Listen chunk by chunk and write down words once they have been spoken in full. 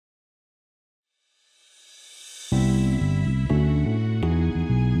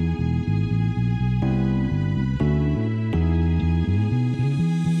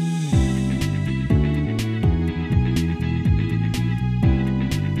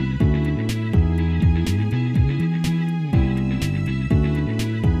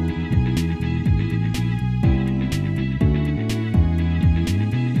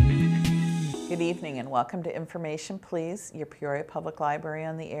welcome to Information Please, your Peoria Public Library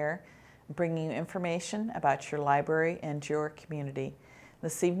on the air, bringing you information about your library and your community.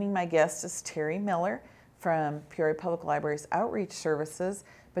 This evening my guest is Teri Miller from Peoria Public Library's Outreach Services,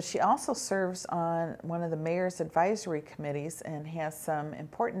 but she also serves on one of the Mayor's Advisory Committees and has some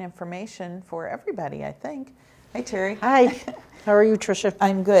important information for everybody, I think. Hi, Teri. Hi. How are you, Tricia?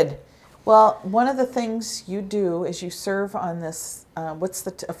 I'm good. Well, one of the things you do is you serve on this, what's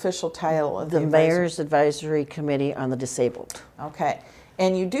the official title of the Mayor's Advisory Committee on the Disabled. Okay.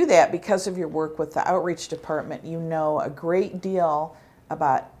 And you do that because of your work with the Outreach Department. You know a great deal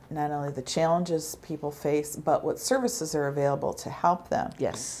about not only the challenges people face, but what services are available to help them.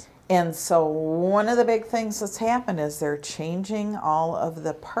 Yes. And so one of the big things that's happened is they're changing all of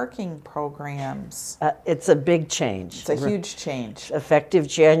the parking programs. It's a big change. It's a huge change. Effective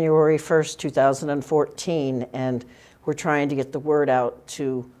January 1st, 2014, and we're trying to get the word out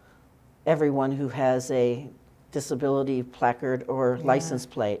to everyone who has a disability placard or license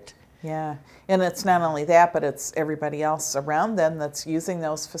plate. Yeah, and it's not only that, but it's everybody else around them that's using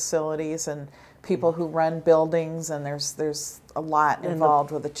those facilities and people who run buildings, and there's a lot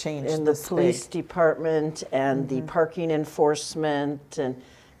involved with the change. In the police department and the parking enforcement, and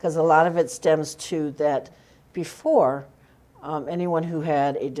because a lot of it stems to that before, anyone who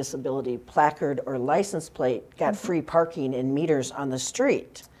had a disability placard or license plate got free parking and meters on the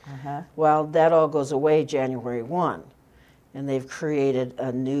street. Well, that all goes away January 1, and they've created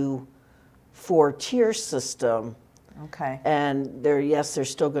a new 4-tier system. Okay. And there's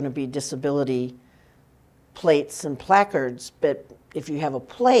still going to be disability plates and placards, but if you have a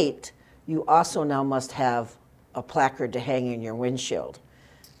plate, you also now must have a placard to hang in your windshield.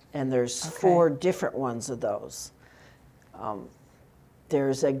 And there's 4 different ones of those.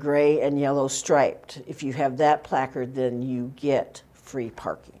 There's a gray and yellow striped. If you have that placard, then you get free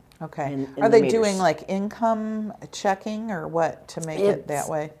parking. Okay. In Are they meters. doing like income checking or what to make it that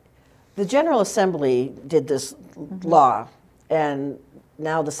way? The General Assembly did this law, and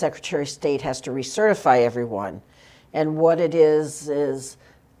now the Secretary of State has to recertify everyone. And what it is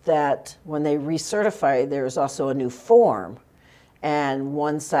that when they recertify, there's also a new form, and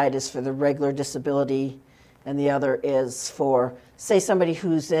one side is for the regular disability, and the other is for, say, somebody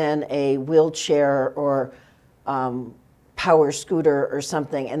who's in a wheelchair or power scooter or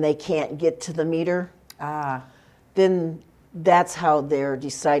something, and they can't get to the meter. Then that's how they're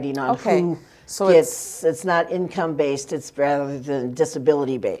deciding on who so gets. It's not income based; it's rather than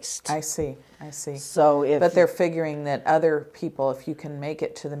disability based. I see. So, but they're figuring that other people, if you can make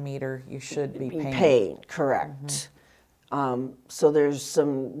it to the meter, you should be paying. Paid, correct. So there's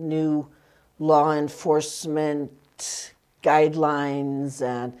some new law enforcement guidelines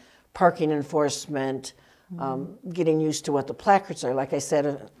and parking enforcement. Getting used to what the placards are. Like I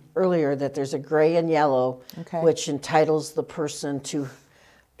said earlier, that there's a gray and yellow, which entitles the person to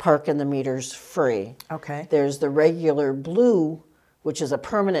park in the meters free. There's the regular blue, which is a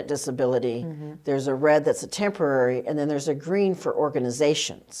permanent disability. There's a red that's a temporary, and then there's a green for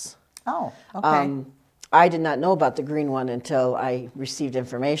organizations. I did not know about the green one until I received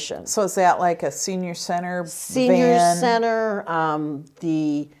information. So is that like a senior center Senior van? center,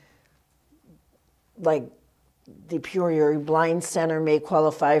 the Peoria Blind Center may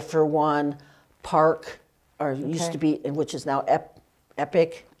qualify for one. Park, or used to be, which is now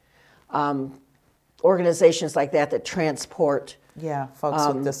Epic. Organizations like that transport folks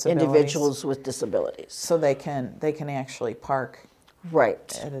with disabilities. individuals with disabilities. So they can actually park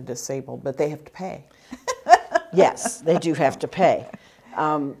at a disabled, but they have to pay. Yes, they do have to pay.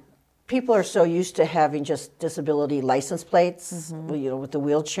 People are so used to having just disability license plates, with the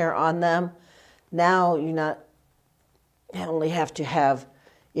wheelchair on them. Now you not only have to have,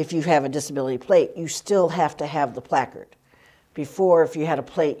 if you have a disability plate, you still have to have the placard. Before, if you had a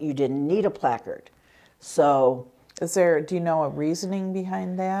plate, you didn't need a placard. So, do you know a reasoning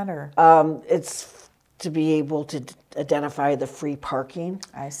behind that, or? It's to be able to identify the free parking.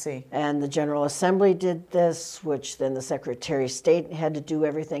 I see. And the General Assembly did this, which then the Secretary of State had to do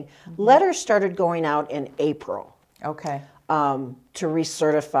everything. Letters started going out in April. To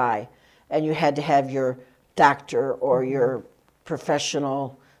recertify, and you had to have your doctor or your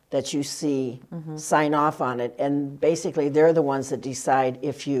professional that you see sign off on it. And basically, they're the ones that decide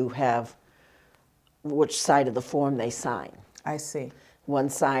if you have, which side of the form they sign. I see. One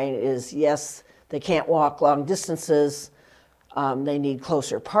side is, yes, they can't walk long distances, they need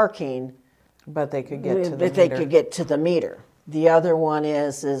closer parking. But they could get to the meter. But they could get to the meter. The other one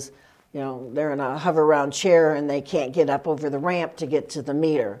is they're in a hover-around chair and they can't get up over the ramp to get to the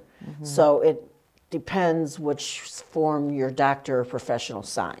meter. So it depends which form your doctor or professional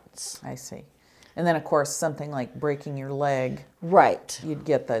signs. I see. And then, of course, something like breaking your leg, Right. you'd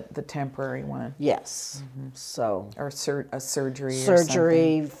get the temporary one. Yes. So Or a surgery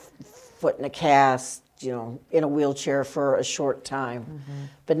surgery, foot in a cast, you know, in a wheelchair for a short time.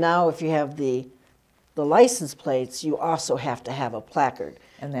 But now if you have the license plates, you also have to have a placard.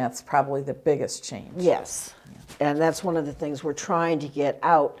 And that's probably the biggest change. Yes. And that's one of the things we're trying to get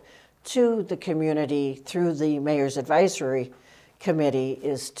out to the community through the Mayor's Advisory Committee,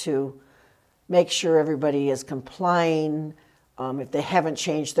 is to make sure everybody is complying. If they haven't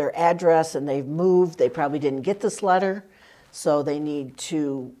changed their address and they've moved, they probably didn't get this letter, so they need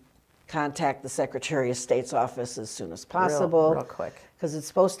to contact the Secretary of State's office as soon as possible. Real quick. Because it's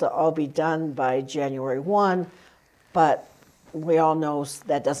supposed to all be done by January 1, but we all know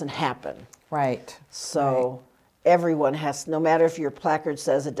that doesn't happen. Right. So everyone has, no matter if your placard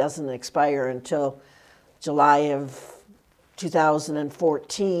says it doesn't expire until July of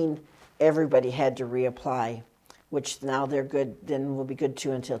 2014, everybody had to reapply, which now they're good, then will be good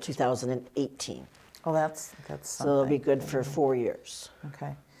to until 2018. Well, that's something. So it'll be good for 4 years.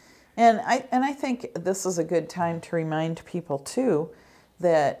 Okay. And I think this is a good time to remind people too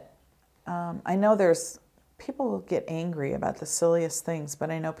that I know people will get angry about the silliest things, but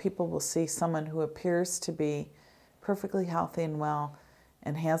I know people will see someone who appears to be perfectly healthy and well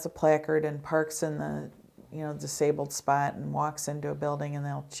and has a placard and parks in the disabled spot and walks into a building, and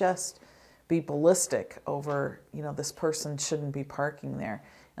they'll just be ballistic over, this person shouldn't be parking there.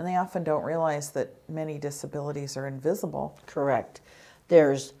 And they often don't realize that many disabilities are invisible. Correct.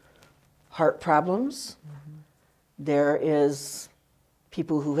 There's heart problems. There is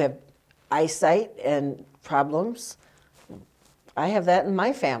people who have eyesight and problems. I have that in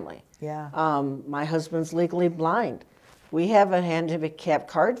my family. Yeah. My husband's legally blind. We have a handicap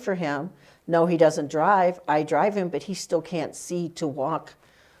card for him. No, he doesn't drive. I drive him, but he still can't see to walk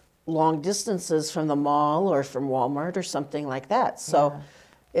long distances from the mall or from Walmart or something like that. So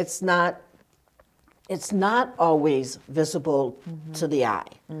it's not always visible to the eye.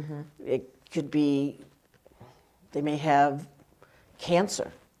 It could be, they may have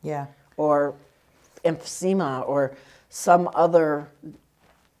cancer. Yeah. Or emphysema or some other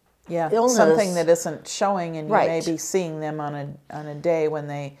illness. Something that isn't showing, and you Right. may be seeing them on a day when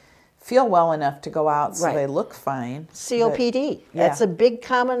they feel well enough to go out, so Right. they look fine. COPD. That's a big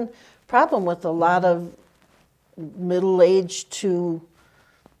common problem with a lot of middle-aged to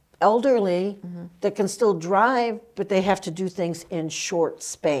elderly that can still drive, but they have to do things in short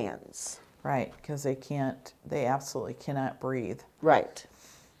spans. Right, because they absolutely cannot breathe. Right.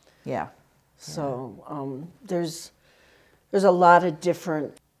 Yeah. So there's a lot of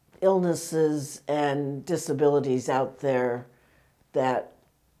different illnesses and disabilities out there that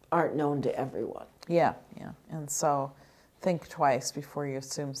aren't known to everyone. Yeah. And so think twice before you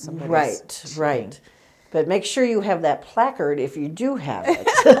assume somebody's cheating. Right. But make sure you have that placard if you do have it.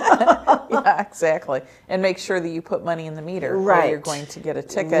 Yeah, exactly. And make sure that you put money in the meter, Right. or you're going to get a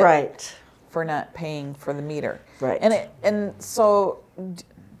ticket Right. for not paying for the meter. Right. And so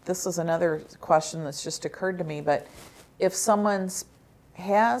this is another question that's just occurred to me, but if someone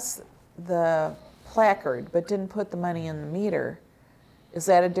has the placard but didn't put the money in the meter, is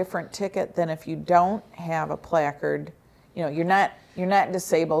that a different ticket than if you don't have a placard? You're not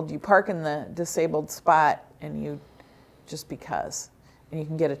disabled, you park in the disabled spot and you just because, and you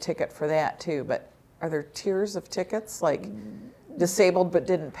can get a ticket for that too. But are there tiers of tickets, like disabled but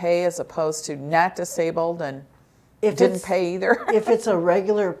didn't pay, as opposed to not disabled and didn't pay either? If it's a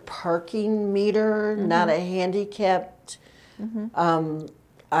regular parking meter, not a handicapped,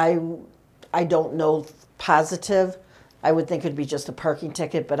 I don't know positive. I would think it'd be just a parking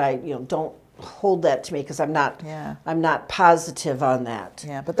ticket, but I don't hold that to me because I'm not positive on that.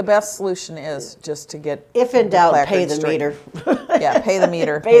 Yeah, but the best solution is just to get, if in doubt, placard pay the straight. meter. Yeah, pay the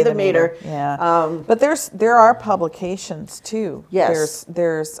meter. Pay the meter. Yeah. But there are publications too. Yes.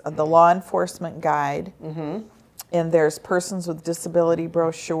 There's the law enforcement guide, and there's persons with disability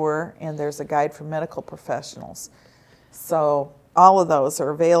brochure, and there's a guide for medical professionals. So all of those are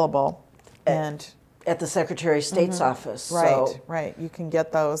available, and At the Secretary of State's office. right, So, right. You can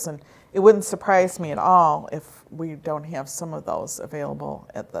get those, and it wouldn't surprise me at all if we don't have some of those available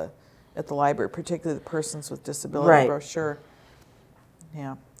at the library, particularly the persons with disability Right. brochure.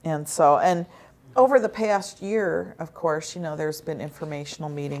 Yeah, and over the past year, of course, there's been informational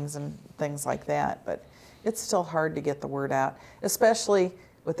meetings and things like that, but it's still hard to get the word out, especially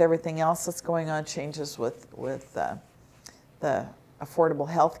with everything else that's going on, changes with the Affordable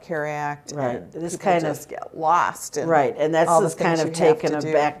Health Care Act. Right. And This people kind of- just get lost. In right, and that's all the just kind things of you have taken to a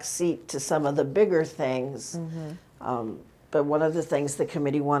do. back seat to some of the bigger things. but one of the things the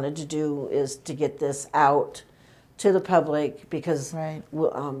committee wanted to do is to get this out to the public, because Right.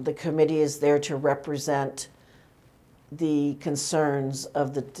 the committee is there to represent the concerns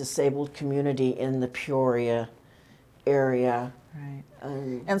of the disabled community in the Peoria area. Right.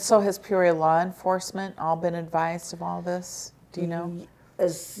 And so has Peoria law enforcement all been advised of all this? Do you know?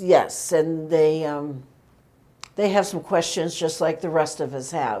 Yes, and they have some questions just like the rest of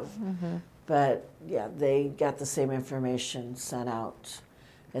us have. But yeah, they got the same information sent out,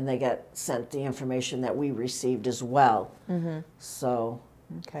 and they got sent the information that we received as well. So.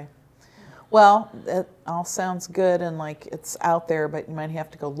 Okay. Well, it all sounds good and like it's out there, but you might have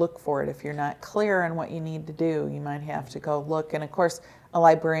to go look for it. If you're not clear on what you need to do, you might have to go look. And of course, a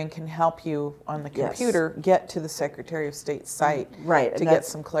librarian can help you on the computer get to the Secretary of State's site to get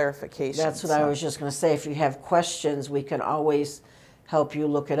some clarification. That's what I was just going to say. If you have questions, we can always help you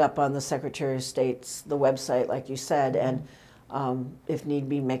look it up on the Secretary of State's, the website, like you said, and if need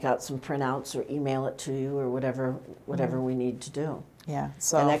be, make out some printouts or email it to you or whatever we need to do. Yeah.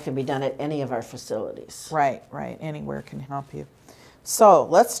 So, and that can be done at any of our facilities. Right, right. Anywhere can help you. So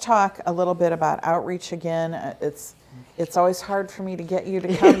let's talk a little bit about outreach again. It's always hard for me to get you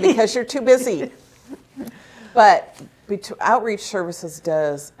to come because you're too busy. But Outreach Services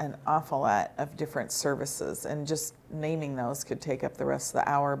does an awful lot of different services, and just naming those could take up the rest of the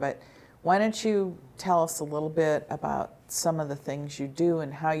hour. But why don't you tell us a little bit about some of the things you do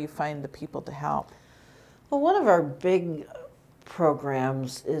and how you find the people to help? Well, one of our big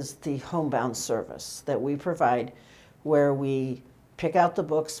programs is the homebound service that we provide, where we pick out the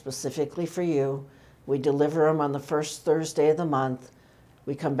books specifically for you. We deliver them on the first Thursday of the month.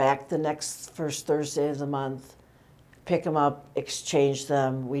 We come back the next first Thursday of the month, pick them up, exchange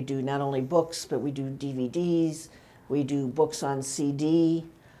them. We do not only books, but we do DVDs. We do books on CD.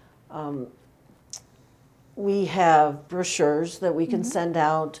 We have brochures that we can send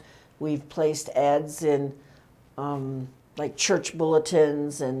out. We've placed ads in like church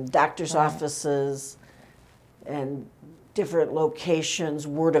bulletins and doctor's offices and different locations,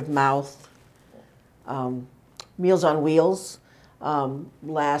 word of mouth. Meals on Wheels.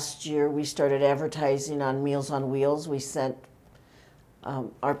 Last year we started advertising on Meals on Wheels. We sent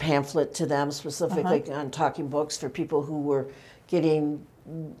our pamphlet to them specifically on talking books for people who were getting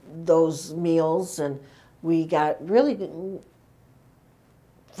those meals, and we got really,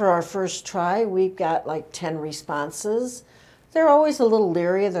 for our first try, we got like 10 responses. They're always a little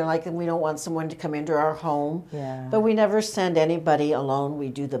leery. They're like, we don't want someone to come into our home. Yeah. But we never send anybody alone. We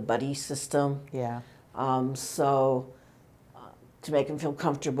do the buddy system. Yeah. To make them feel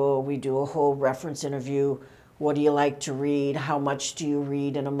comfortable, we do a whole reference interview. What do you like to read? How much do you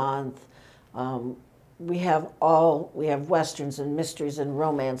read in a month? We have Westerns and mysteries and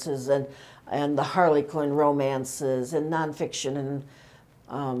romances and the Harlequin romances and nonfiction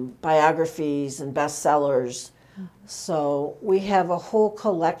and biographies and bestsellers. So we have a whole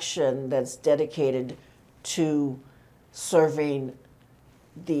collection that's dedicated to serving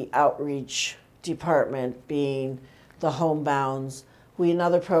the outreach department, being the homebounds.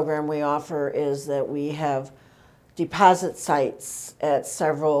 Another program we offer is that we have deposit sites at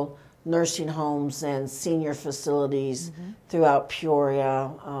several nursing homes and senior facilities throughout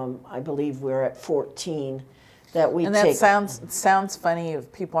Peoria. I believe we're at 14 that we take. And that sounds funny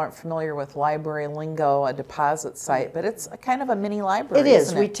if people aren't familiar with library lingo, a deposit site, but it's a kind of a mini library. It is.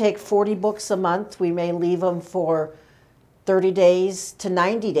 Isn't it? We take 40 books a month. We may leave them for 30 days to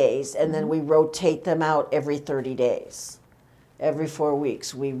 90 days, and then we rotate them out every 30 days. Every 4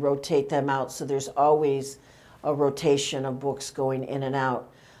 weeks, we rotate them out, so there's always a rotation of books going in and out.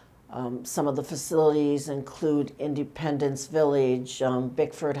 Some of the facilities include Independence Village,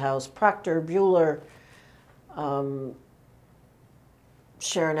 Bickford House, Proctor, Bueller,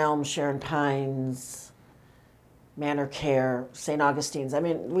 Sharon Elm, Sharon Pines, Manor Care, St. Augustine's. I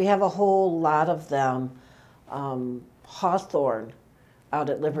mean, we have a whole lot of them. Hawthorne out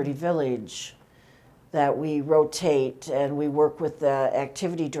at Liberty Village that we rotate, and we work with the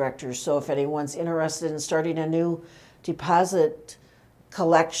activity directors. So if anyone's interested in starting a new deposit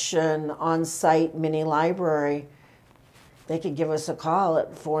collection on-site mini library, they can give us a call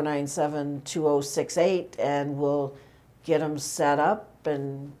at 497-2068, and we'll get them set up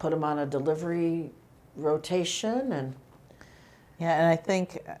and put them on a delivery rotation. And yeah, and I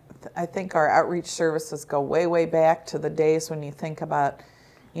think our outreach services go way, way back to the days when you think about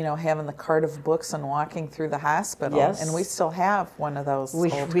you know, having the cart of books and walking through the hospital. Yes. And we still have one of those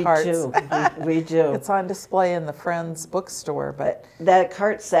old We carts. do. We do. It's on display in the Friends bookstore, but That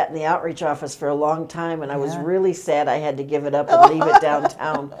cart sat in the outreach office for a long time, and I was Yeah. really sad I had to give it up and leave it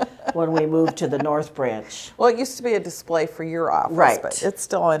downtown when we moved to the North Branch. well, it used to be a display for your office, Right. but it's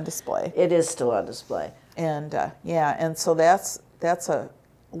still on display. It is still on display. And yeah, and so that's a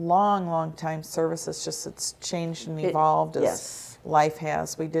long time service. It's just it's changed and evolved as yes. life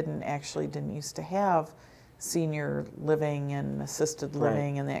has. We didn't used to have senior living and assisted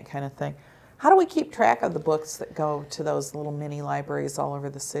living and that kind of thing. How do we keep track of the books that go to those little mini libraries all over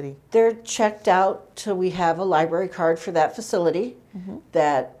the city? They're checked out till we have a library card for that facility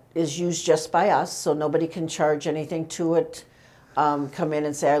that is used just by us, so nobody can charge anything to it. Come in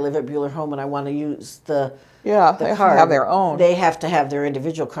and say, I live at Bueller Home and I want to use the They have to card. have their own. They have to have their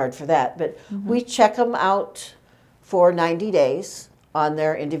individual card for that. But we check them out for 90 days on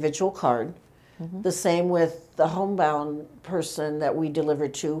their individual card. The same with the homebound person that we deliver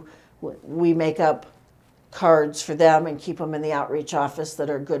to. We make up cards for them and keep them in the outreach office that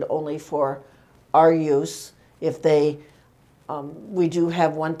are good only for our use. If they, we do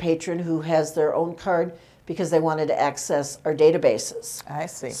have one patron who has their own card because they wanted to access our databases. I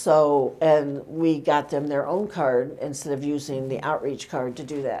see. So, and we got them their own card instead of using the outreach card to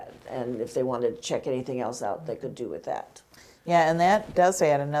do that. And if they wanted to check anything else out, they could do with that. Yeah, and that does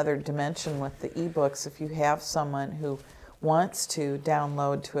add another dimension with the ebooks. If you have someone who wants to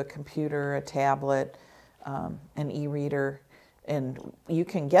download to a computer, a tablet, an e-reader, and you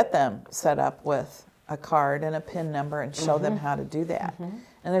can get them set up with a card and a PIN number and show them how to do that.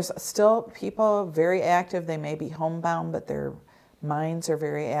 And there's still people very active. They may be homebound, but their minds are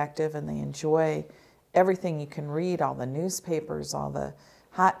very active and they enjoy everything you can read, all the newspapers, all the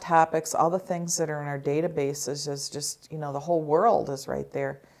hot topics, all the things that are in our databases. Is just, you know, the whole world is right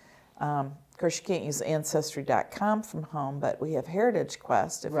there. Of course, you can't use Ancestry.com from home, but we have Heritage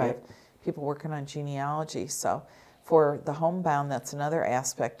Quest if you have people working on genealogy. So for the homebound, that's another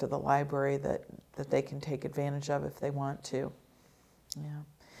aspect of the library that they can take advantage of if they want to. Yeah.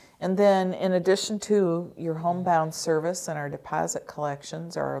 And then in addition to your homebound service and our deposit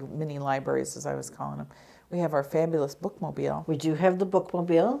collections, or our mini libraries as I was calling them, we have our fabulous bookmobile. We do have the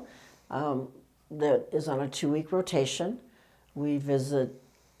bookmobile that is on a 2-week rotation. We visit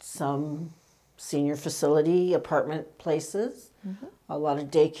some senior facility apartment places, a lot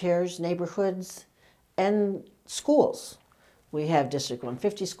of daycares, neighborhoods, and schools. We have District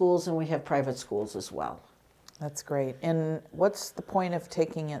 150 schools and we have private schools as well. That's great. And what's the point of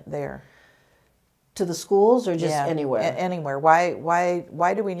taking it there? To the schools or just anywhere? Anywhere.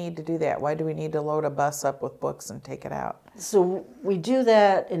 Why do we need to do that? Why do we need to load a bus up with books and take it out? So we do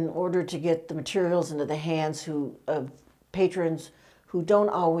that in order to get the materials into the hands of patrons who don't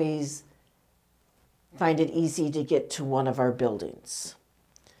always find it easy to get to one of our buildings.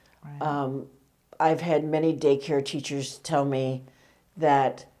 Right. I've had many daycare teachers tell me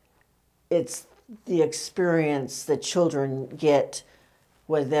that it's the experience that children get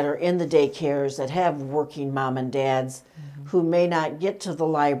that are in the daycares that have working mom and dads who may not get to the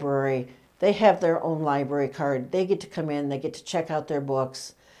library. They have their own library card. They get to come in, they get to check out their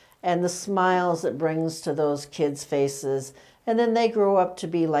books, and the smiles it brings to those kids' faces. And then they grow up to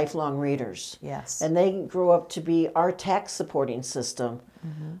be lifelong readers. Yes. And they grow up to be our tax supporting system.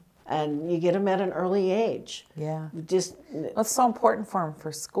 And you get them at an early age. Yeah. Just Well, it's so important for them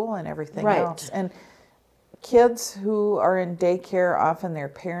for school and everything Right. else. And kids who are in daycare, often their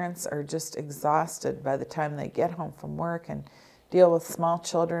parents are just exhausted by the time they get home from work and deal with small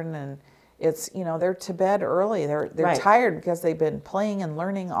children. And it's, you know, they're to bed early. They're Right. tired because they've been playing and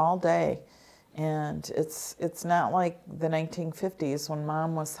learning all day. And it's not like the 1950s when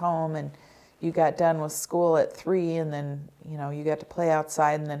mom was home and you got done with school at 3 and then, you know, you got to play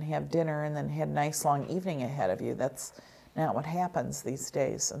outside and then have dinner and then had a nice long evening ahead of you. That's not what happens these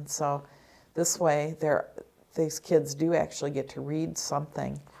days. And so this way, these kids do actually get to read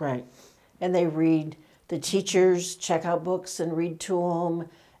something. Right. And they read, the teachers check out books and read to them.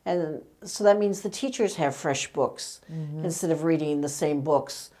 And so that means the teachers have fresh books instead of reading the same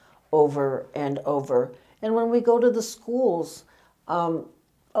books over and over. And when we go to the schools,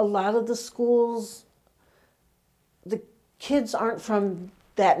 a lot of the schools, the kids aren't from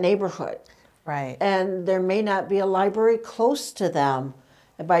that neighborhood. Right. And there may not be a library close to them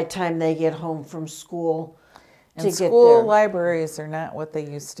by the time they get home from school to And get school there. libraries are not what they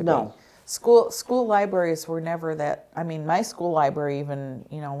used to No. be. School libraries were never that. I mean, my school library, even,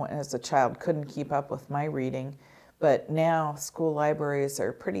 you know, as a child, couldn't keep up with my reading. But now school libraries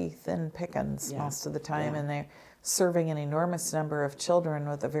are pretty thin pickings most of the time, and they're serving an enormous number of children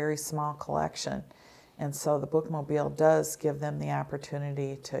with a very small collection. And so the bookmobile does give them the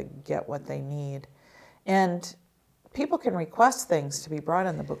opportunity to get what they need. And people can request things to be brought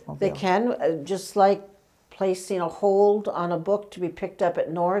in the bookmobile. They can, just like placing a hold on a book to be picked up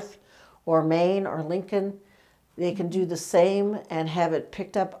at North or Maine or Lincoln. They can do the same and have it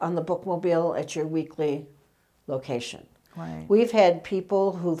picked up on the bookmobile at your weekly location. Right. We've had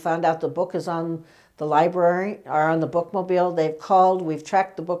people who found out the book is on the library or on the bookmobile. They've called, we've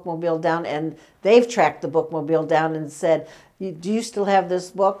tracked the bookmobile down, and they've tracked the bookmobile down and said, do you still have this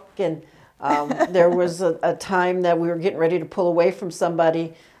book? And there was a time that we were getting ready to pull away from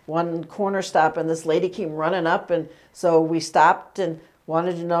somebody, one corner stop, and this lady came running up, and so we stopped and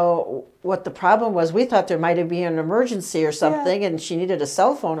wanted to know what the problem was. We thought there might have been an emergency or something, and she needed a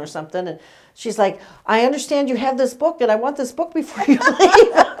cell phone or something. And she's like, I understand you have this book, and I want this book before you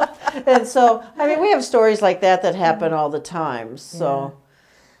leave. And so, I mean, we have stories like that that happen all the time. So,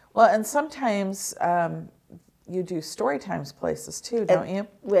 well, and sometimes you do story times places too, don't you?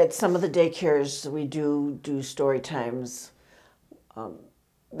 At some of the daycares, we do story times.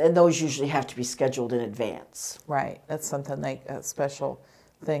 And those usually have to be scheduled in advance. Right. That's something a special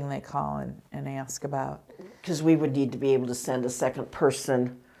thing they call and ask about. Because we would need to be able to send a second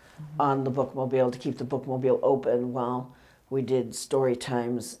person on the bookmobile to keep the bookmobile open while we did story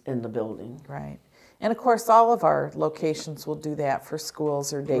times in the building. Right. And of course, all of our locations will do that for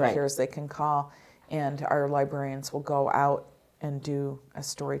schools or daycares. They can call, and our librarians will go out and do a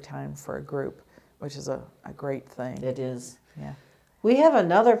story time for a group, which is a great thing. It is. Yeah. We have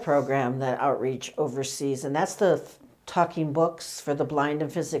another program that Outreach oversees, and that's the Talking Books for the Blind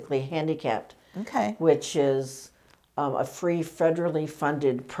and Physically Handicapped, which is a free federally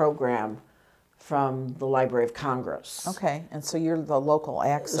funded program from the Library of Congress. Okay, and so you're the local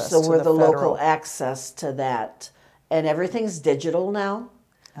access so to we're the federal. local access to that. And everything's digital now.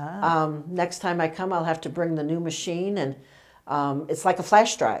 Next time I come, I'll have to bring the new machine, and it's like a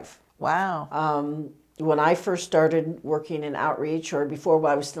flash drive. Wow. When I first started working in outreach, or before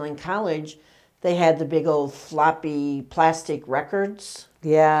while I was still in college, they had the big old floppy plastic records.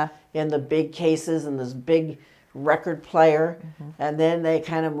 Yeah. In the big cases and this big record player. And then they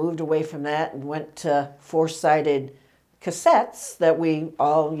kind of moved away from that and went to four-sided cassettes that we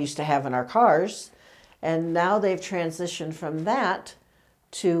all used to have in our cars. And now they've transitioned from that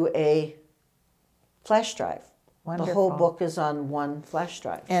to a flash drive. Wonderful. The whole book is on one flash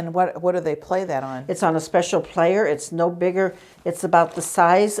drive. And what do they play that on? It's on a special player. It's no bigger. It's about the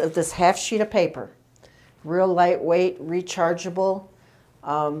size of this half sheet of paper. Real lightweight, rechargeable.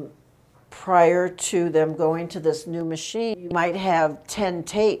 Prior to them going to this new machine, you might have 10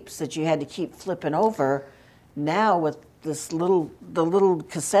 tapes that you had to keep flipping over. Now with this the little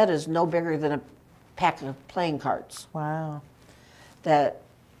cassette is no bigger than a pack of playing cards. Wow. That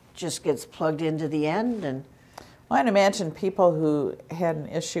just gets plugged into the end. And well, I'd imagine people who had an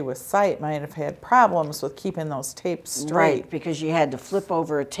issue with sight might have had problems with keeping those tapes straight. Right, because you had to flip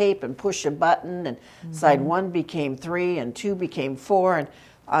over a tape and push a button, and side 1 became 3 and 2 became 4. And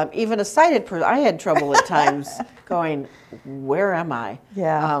even a sighted person, I had trouble at times going, where am I?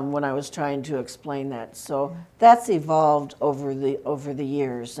 Yeah. When I was trying to explain that. So that's evolved over the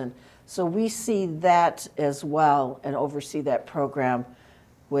years. And so we see that as well and oversee that program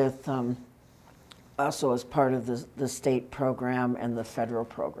with also as part of the state program and the federal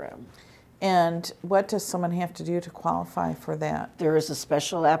program. And what does someone have to do to qualify for that? There is a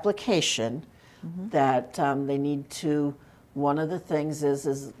special application that they need to. One of the things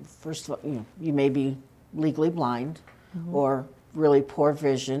is first of all, you may be legally blind or really poor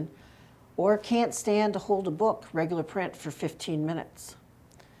vision or can't stand to hold a book, regular print, for 15 minutes.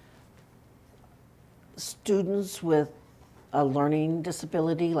 Students with a learning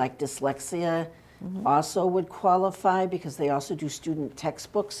disability like dyslexia also would qualify because they also do student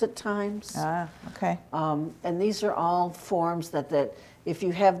textbooks at times. Ah, okay. And these are all forms that if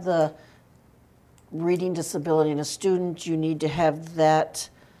you have the reading disability in a student, you need to have that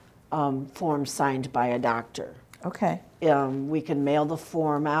form signed by a doctor. Okay. We can mail the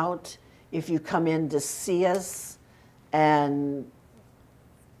form out. If you come in to see us and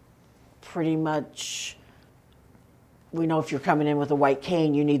pretty much we know if you're coming in with a white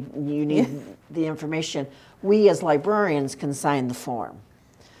cane, you need the information. We as librarians can sign the form.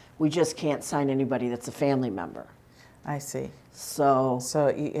 We just can't sign anybody that's a family member. I see. So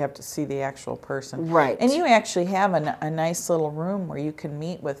you have to see the actual person. Right. And you actually have a nice little room where you can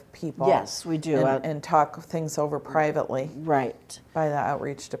meet with people. Yes, we do. And talk things over privately. Right. By the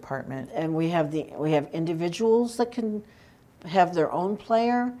outreach department. And we have individuals that can have their own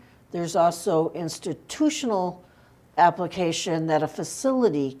player. There's also institutional application that a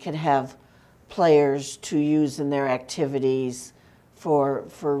facility can have players to use in their activities for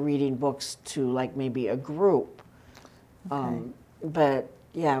reading books to, like, maybe a group. Okay. But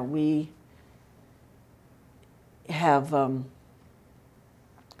yeah, we have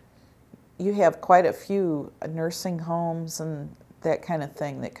you have quite a few nursing homes and that kind of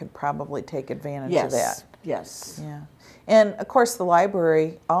thing that could probably take advantage of that. Yes. Yeah. And of course the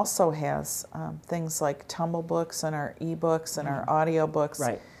library also has things like tumble books and our e-books and our audio books.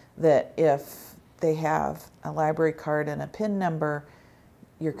 Right. That if they have a library card and a PIN number,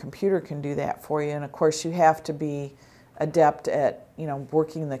 your computer can do that for you. And of course you have to be adept at, you know,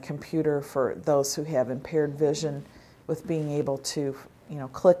 working the computer for those who have impaired vision with being able to, you know,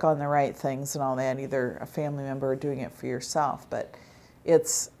 click on the right things and all that, either a family member or doing it for yourself. But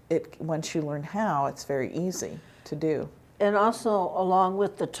once you learn how, it's very easy to do. And also, along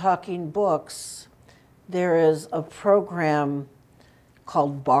with the talking books, there is a program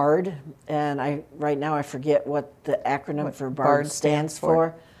called BARD, and right now I forget what the acronym for BARD stands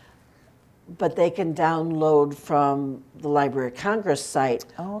for. But they can download from the Library of Congress site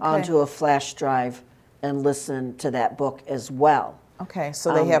onto a flash drive and listen to that book as well. Okay,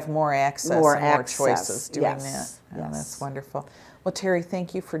 so they have more access and more choices doing that. Oh, Yes. That's wonderful. Well, Teri,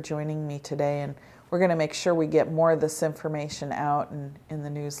 thank you for joining me today, and we're going to make sure we get more of this information out in the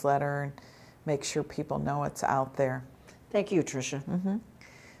newsletter and make sure people know it's out there. Thank you, Tricia.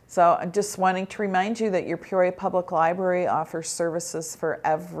 So I'm just wanting to remind you that your Peoria Public Library offers services for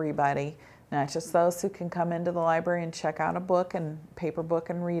everybody, not just those who can come into the library and check out a book and paper book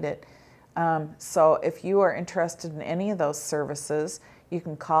and read it. So if you are interested in any of those services, you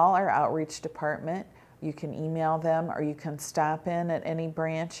can call our outreach department, you can email them, or you can stop in at any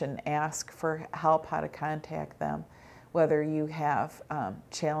branch and ask for help how to contact them. Whether you have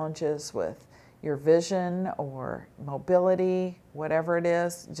challenges with your vision or mobility, whatever it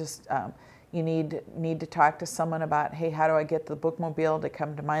is, just you need to talk to someone about, hey, how do I get the bookmobile to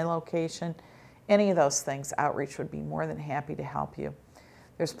come to my location? Any of those things, outreach would be more than happy to help you.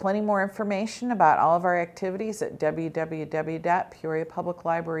 There's plenty more information about all of our activities at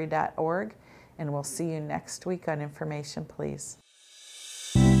www.peoriapubliclibrary.org, and we'll see you next week on Information Please.